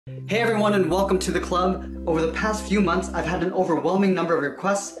Hey everyone, and welcome to the club. Over the past few months, I've had an overwhelming number of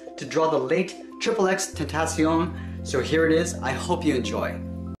requests to draw the late XXXTENTACIon, so here it is. I hope you enjoy.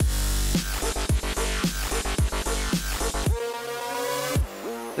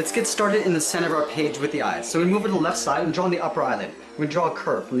 Let's get started in the center of our page with the eyes. So we move to the left side and draw on the upper eyelid. We're going to draw a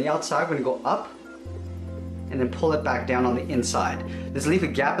curve. From the outside, we're going to go up and then pull it back down on the inside. Let's leave a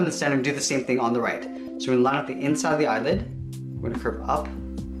gap in the center and do the same thing on the right. So we're going to line up the inside of the eyelid. We're going to curve up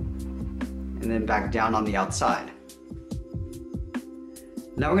and then back down on the outside.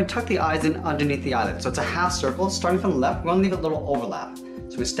 Now we're going to tuck the eyes in underneath the eyelid. So it's a half circle. Starting from the left, we're going to leave a little overlap.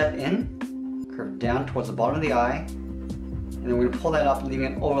 So we step in, curve down towards the bottom of the eye, and then we're going to pull that up, leaving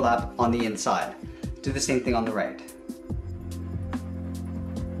an overlap on the inside. Do the same thing on the right.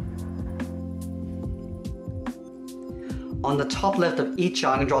 On the top left of each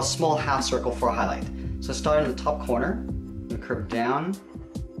eye, I'm going to draw a small half circle for a highlight. So start in the top corner, I'm going to curve down,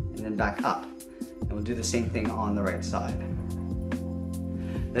 and then back up. And we'll do the same thing on the right side.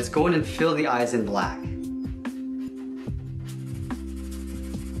 Let's go in and fill the eyes in black.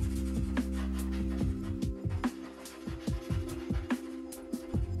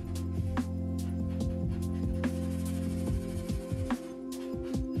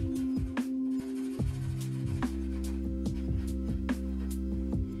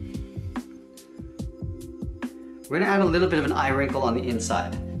 We're going to add a little bit of an eye wrinkle on the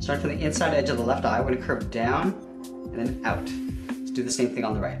inside. Starting from the inside edge of the left eye, we're going to curve down and then out. Let's do the same thing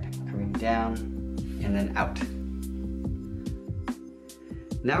on the right. Curving down and then out.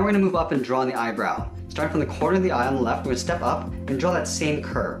 Now we're going to move up and draw on the eyebrow. Starting from the corner of the eye on the left, we're going to step up and draw that same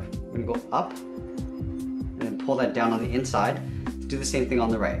curve. We're going to go up and then pull that down on the inside. Let's do the same thing on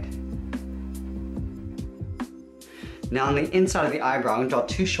the right. Now on the inside of the eyebrow, I'm going to draw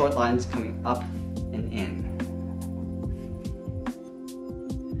two short lines coming up and in.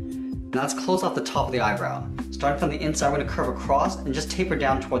 Now let's close off the top of the eyebrow. Starting from the inside, we're going to curve across and just taper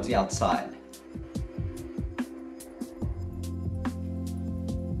down towards the outside.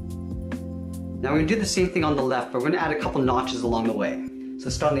 Now we're going to do the same thing on the left, but we're going to add a couple notches along the way. So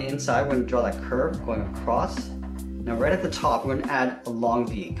start on the inside, we're going to draw that curve going across. Now right at the top, we're going to add a long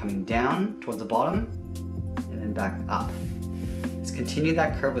V coming down towards the bottom and then back up. Let's continue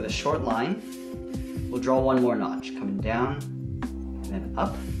that curve with a short line. We'll draw one more notch coming down and then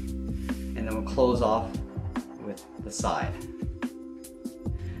up. And then we'll close off with the side.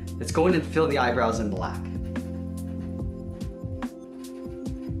 Let's go in and fill the eyebrows in black.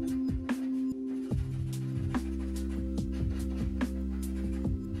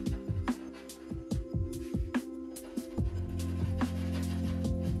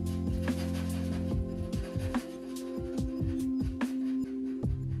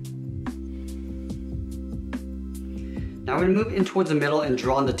 Now we're going to move in towards the middle and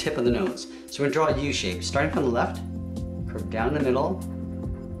draw on the tip of the nose. So we're going to draw a U shape. Starting from the left, curve down in the middle,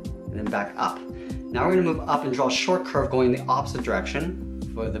 and then back up. Now we're going to move up and draw a short curve going in the opposite direction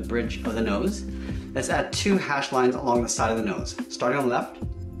for the bridge of the nose. Let's add two hash lines along the side of the nose. Starting on the left,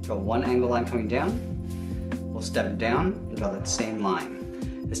 draw one angle line coming down. We'll step down and draw that same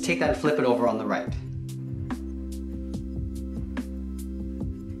line. Let's take that and flip it over on the right.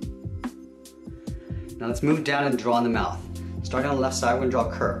 Now let's move down and draw on the mouth. Starting on the left side, we're going to draw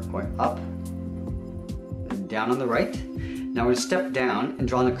a curve, going up and down on the right. Now we're going to step down and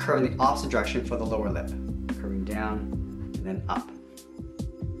draw on the curve in the opposite direction for the lower lip. Curving down and then up.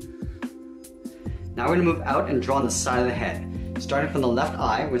 Now we're going to move out and draw on the side of the head. Starting from the left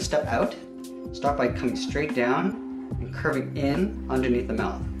eye, we're going to step out. Start by coming straight down and curving in underneath the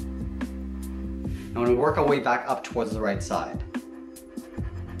mouth. Now we're going to work our way back up towards the right side.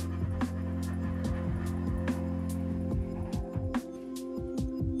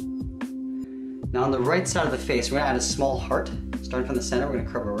 Now on the right side of the face, we're going to add a small heart. Starting from the center, we're going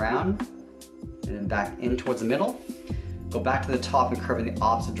to curve around and then back in towards the middle. Go back to the top and curve in the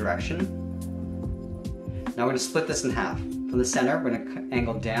opposite direction. Now we're going to split this in half. From the center, we're going to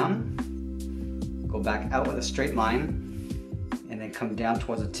angle down, go back out with a straight line, and then come down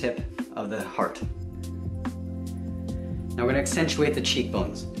towards the tip of the heart. Now we're going to accentuate the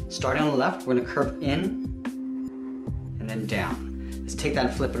cheekbones. Starting on the left, we're going to curve in and then down. Let's take that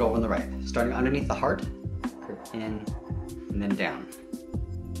and flip it over on the right. Starting underneath the heart, curve in and then down.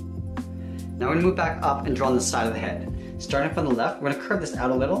 Now we're going to move back up and draw on the side of the head. Starting from the left, we're going to curve this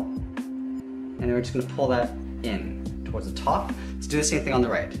out a little, and then we're just going to pull that in towards the top. Let's do the same thing on the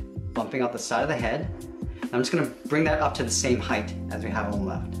right. Bumping out the side of the head. Now I'm just going to bring that up to the same height as we have on the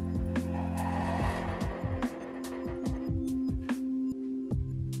left.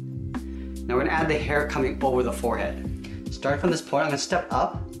 Now we're going to add the hair coming over the forehead. Starting from this point, I'm going to step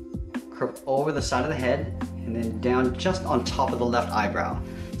up curve over the side of the head and then down just on top of the left eyebrow.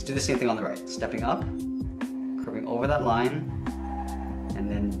 Let's do the same thing on the right. Stepping up, curving over that line, and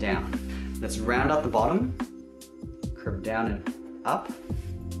then down. Let's round out the bottom, curve down and up.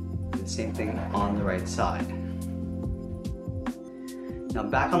 Do the same thing on the right side. Now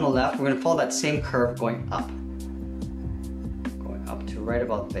back on the left, we're going to follow that same curve going up. Going up to right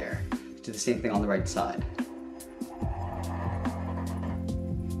about there. Let's do the same thing on the right side.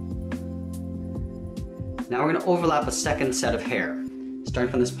 Now we're going to overlap a second set of hair. Starting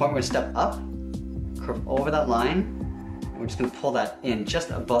from this point, we're going to step up, curve over that line, and we're just going to pull that in just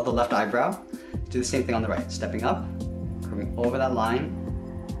above the left eyebrow. Do the same thing on the right. Stepping up, curving over that line,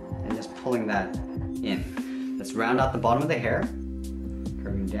 and just pulling that in. Let's round out the bottom of the hair,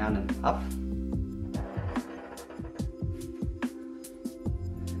 curving down and up.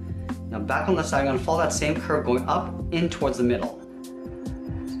 Now back on the side, I'm going to follow that same curve going up in towards the middle.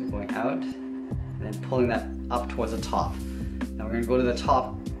 So going out, and then pulling that up towards the top. Now we're going to go to the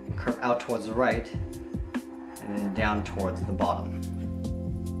top and curve out towards the right and then down towards the bottom.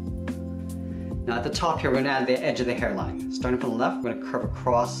 Now at the top here, we're going to add the edge of the hairline. Starting from the left, we're going to curve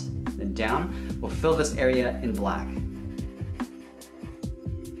across and down. We'll fill this area in black.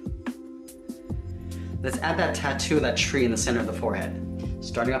 Let's add that tattoo of that tree in the center of the forehead.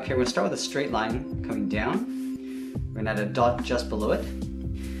 Starting up here, we're going to start with a straight line coming down. We're going to add a dot just below it.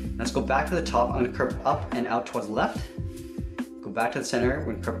 Let's go back to the top. I'm going to curve up and out towards the left. Go back to the center. We're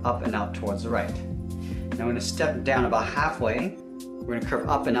going to curve up and out towards the right. Now we're going to step down about halfway. We're going to curve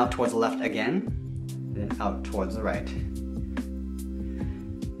up and out towards the left again, then out towards the right.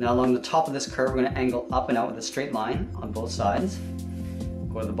 Now along the top of this curve, we're going to angle up and out with a straight line on both sides.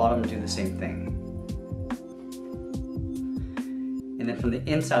 Go to the bottom and do the same thing. And then from the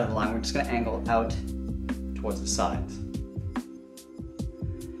inside of the line, we're just going to angle out towards the sides.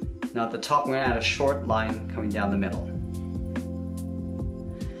 Now at the top, we're going to add a short line coming down the middle.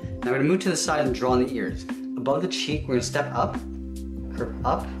 Now we're going to move to the side and draw on the ears. Above the cheek, we're going to step up, curve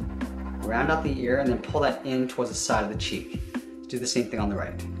up, round out the ear, and then pull that in towards the side of the cheek. Let's do the same thing on the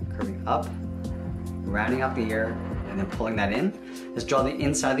right. Curving up, rounding out the ear, and then pulling that in. Let's draw the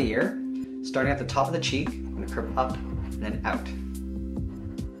inside of the ear. Starting at the top of the cheek, we're going to curve up and then out.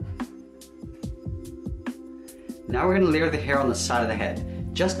 Now we're going to layer the hair on the side of the head.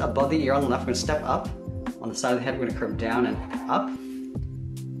 Just above the ear on the left, we're going to step up. On the side of the head, we're going to curve down and up.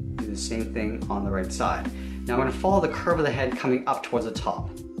 Do the same thing on the right side. Now we're going to follow the curve of the head coming up towards the top.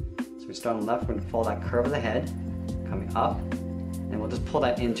 So we start on the left, we're going to follow that curve of the head coming up, and we'll just pull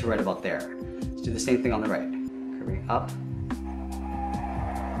that into right about there. Let's do the same thing on the right. Curving up,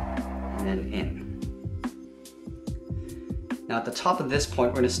 and then in. Now at the top of this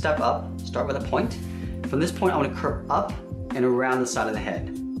point, we're going to step up, start with a point. From this point, I want to curve up and around the side of the head.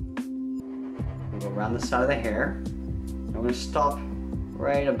 We'll go around the side of the hair, and we're going to stop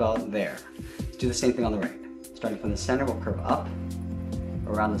right about there. Let's do the same thing on the right. Starting from the center, we'll curve up,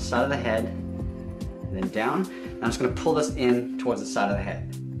 around the side of the head, and then down. Now I'm just going to pull this in towards the side of the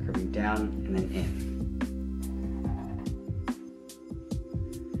head, curving down and then in.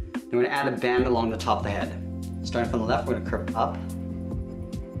 Then we're going to add a band along the top of the head. Starting from the left, we're going to curve up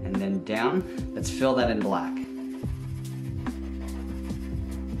and then down. Let's fill that in black.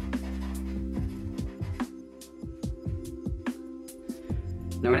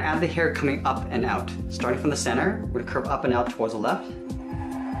 Now we're going to add the hair coming up and out. Starting from the center, we're going to curve up and out towards the left.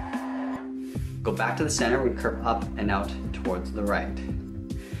 Go back to the center, we're going to curve up and out towards the right.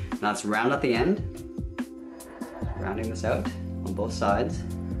 Now let's round out the end. Rounding this out on both sides. Now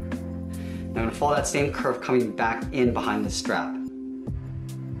I'm going to follow that same curve coming back in behind the strap.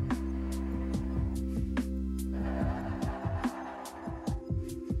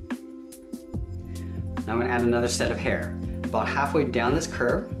 Now I'm going to add another set of hair. About halfway down this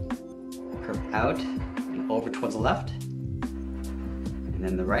curve, curve out and over towards the left, and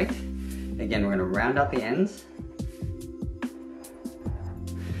then the right. Again, we're going to round out the ends.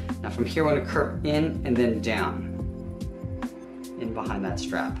 Now from here, we're going to curve in and then down, in behind that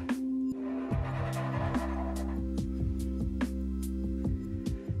strap.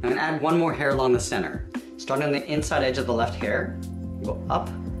 I'm going to add one more hair along the center. Starting on the inside edge of the left hair, go up,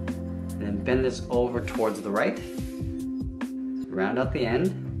 and then bend this over towards the right. Round out the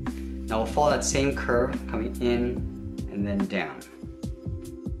end. Now we'll follow that same curve coming in and then down.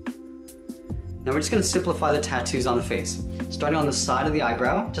 Now we're just going to simplify the tattoos on the face. Starting on the side of the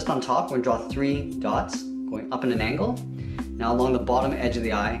eyebrow, just on top, we're going to draw 3 dots going up in an angle. Now along the bottom edge of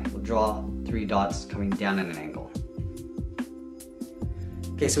the eye, we'll draw 3 dots coming down in an angle.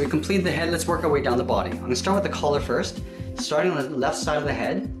 Okay, so we completed the head. Let's work our way down the body. I'm going to start with the collar first. Starting on the left side of the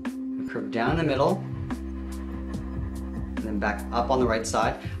head, we curve down in the middle, and then back up on the right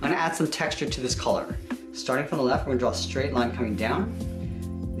side. I'm gonna add some texture to this color. Starting from the left, we're gonna draw a straight line coming down,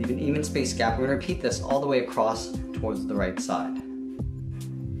 leave an even space gap. We're gonna repeat this all the way across towards the right side.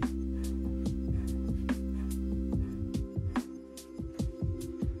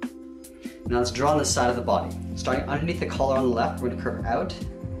 Now let's draw on the side of the body. Starting underneath the collar on the left, we're gonna curve out,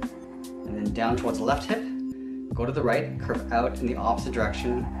 and then down towards the left hip. Go to the right, curve out in the opposite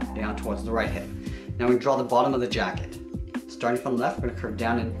direction, down towards the right hip. Now we draw the bottom of the jacket. Starting from the left, we're gonna curve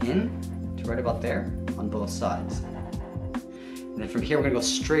down and in to right about there on both sides. And then from here, we're gonna go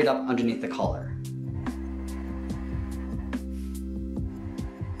straight up underneath the collar.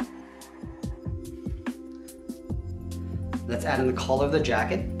 Let's add in the collar of the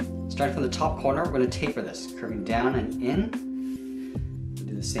jacket. Starting from the top corner, we're gonna taper this, curving down and in.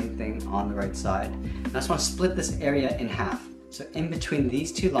 Do the same thing on the right side. And I just wanna split this area in half. So in between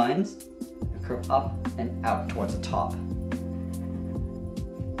these two lines, curve up and out towards the top.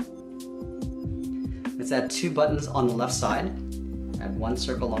 Let's add 2 buttons on the left side. Add 1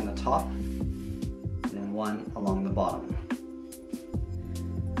 circle along the top, and then 1 along the bottom.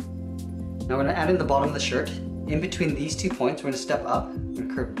 Now we're gonna add in the bottom of the shirt. In between these 2 points, we're gonna step up, we're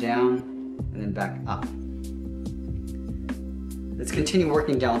gonna curve down, and then back up. Let's continue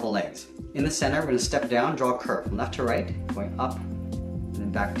working down with the legs. In the center, we're gonna step down, draw a curve from left to right, going up, and then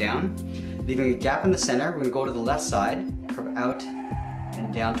back down. Leaving a gap in the center, we're gonna go to the left side, curve out,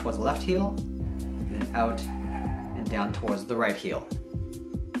 and down towards the left heel, and then out, and down towards the right heel.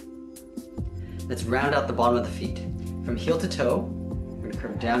 Let's round out the bottom of the feet. From heel to toe, we're gonna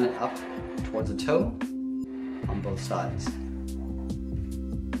curve down and up towards the toe, on both sides.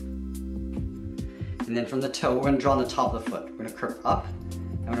 And then from the toe, we're going to draw on the top of the foot. We're going to curve up,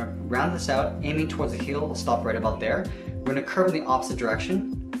 and we're going to round this out, aiming towards the heel. We'll stop right about there. We're going to curve in the opposite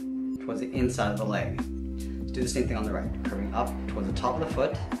direction, towards the inside of the leg. Let's do the same thing on the right. Curving up towards the top of the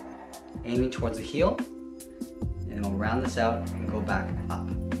foot, aiming towards the heel, and we'll round this out and go back up.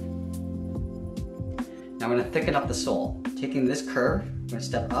 Now we're going to thicken up the sole. Taking this curve, we're going to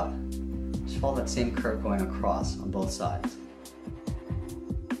step up, just follow that same curve going across on both sides.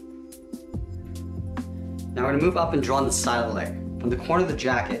 Now we're going to move up and draw on the side of the leg. From the corner of the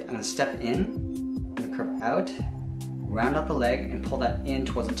jacket, I'm going to step in, I'm going to curve out, round out the leg, and pull that in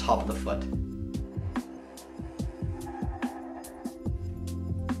towards the top of the foot.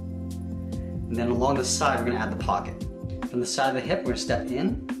 And then along the side, we're going to add the pocket. From the side of the hip, we're going to step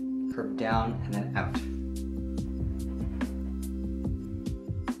in, curve down, and then out.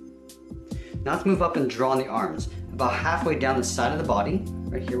 Now let's move up and draw on the arms. About halfway down the side of the body,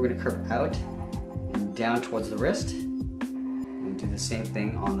 right here, we're going to curve out, down towards the wrist, and do the same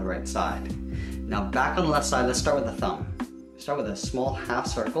thing on the right side. Now back on the left side, let's start with the thumb. Start with a small half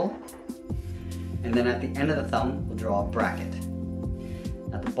circle, and then at the end of the thumb, we'll draw a bracket.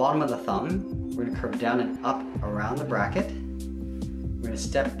 At the bottom of the thumb, we're going to curve down and up around the bracket. We're going to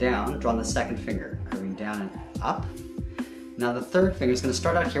step down, draw on the second finger, curving down and up. Now the third finger is going to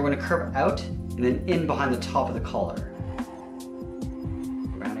start out here, we're going to curve out, and then in behind the top of the collar.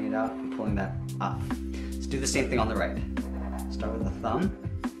 Rounding it out and pulling that up. Let's do the same thing on the right. Start with the thumb,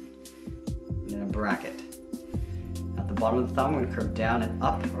 and then a bracket. At the bottom of the thumb, we're going to curve down and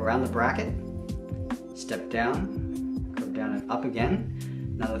up around the bracket. Step down, curve down and up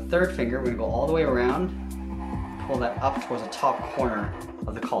again. Now the third finger, we're going to go all the way around, pull that up towards the top corner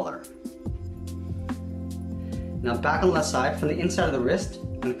of the collar. Now back on the left side, from the inside of the wrist,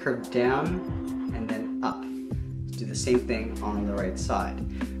 I'm going to curve down and then up. Let's do the same thing on the right side.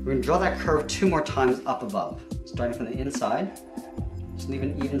 We're going to draw that curve 2 more times up above. Starting from the inside, just leave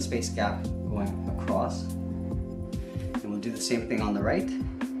an even space gap going across. And we'll do the same thing on the right.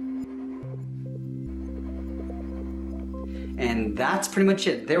 And that's pretty much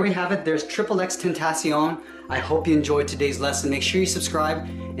it. There we have it. There's XXXTENTACION. I hope you enjoyed today's lesson. Make sure you subscribe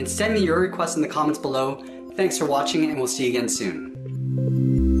and send me your requests in the comments below. Thanks for watching, and we'll see you again soon.